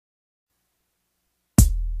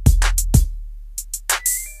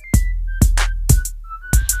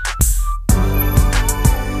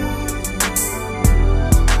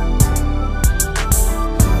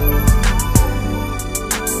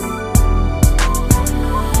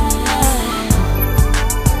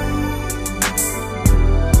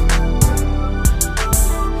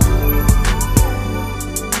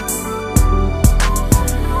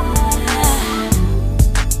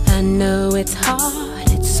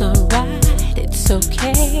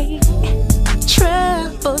okay.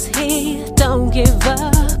 Trouble's here, don't give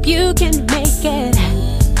up, you can make it.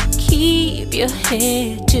 Keep your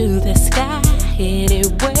head to the sky.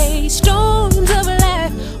 Anyway, storms of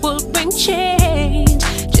life will bring change.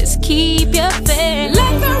 Just keep your faith.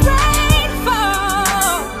 Let the rain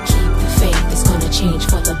fall. Keep the faith, it's gonna change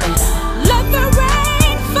for the better. Let the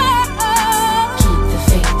rain fall. Keep the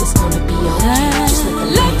faith, it's gonna be okay. Just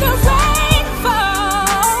let the rain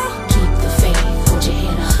fall. Keep the faith, hold your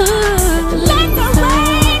head up high. Let the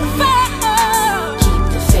rain fall. Keep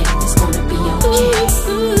the faith, it's gonna be okay.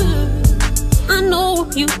 I know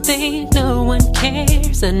you think no one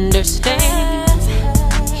cares, understands.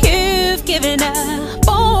 You've given up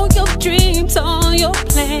all your dreams, all your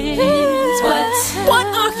plans. What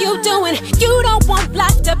are you doing? You don't want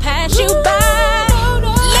life to pass you by.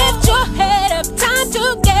 Lift your head up, time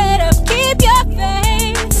to get up, keep your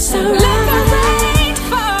faith. So let the rain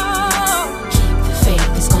fall. Keep the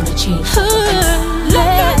faith, it's gonna change for the better.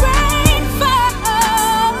 Let the rain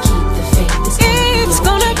fall. Keep the faith, it's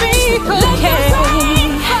gonna be okay.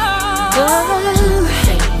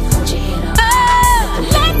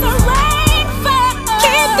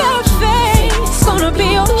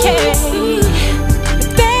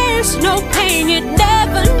 No pain, you'd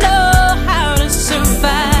never know how to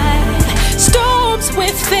survive. Storms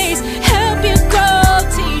with face, help you grow,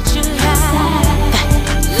 teach you life.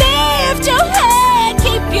 Lift your head,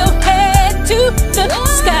 keep your head to the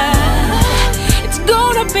sky. It's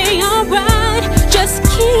gonna be alright, just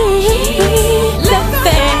keep the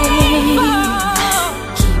faith.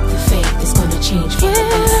 Keep the faith, it's gonna change for the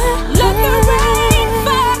better. Let the rain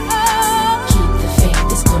fall. Keep the faith,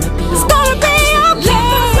 it's gonna be okay.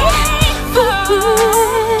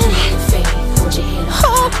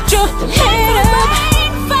 Hold your head up.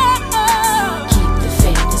 Keep the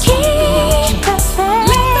faith, keep the faith.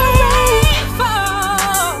 Let the rain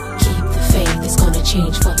fall. Keep the faith, it's gonna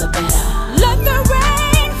change for the better. Let the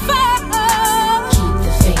rain fall. Keep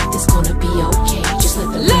the faith, it's gonna be okay. Just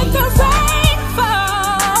let the rain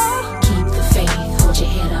fall. Keep the faith, hold your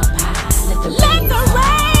head up high. Let the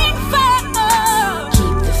rain fall.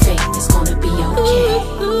 Keep the faith, it's gonna be okay.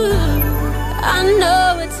 I know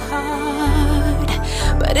it's hard,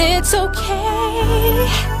 but it's okay.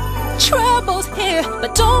 Trouble's here,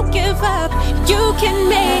 but don't give up, you can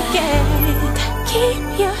make it.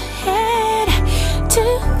 Keep your head to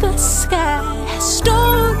the sky.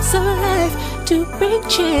 Storms of life to bring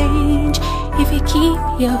change if you keep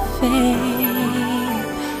your faith.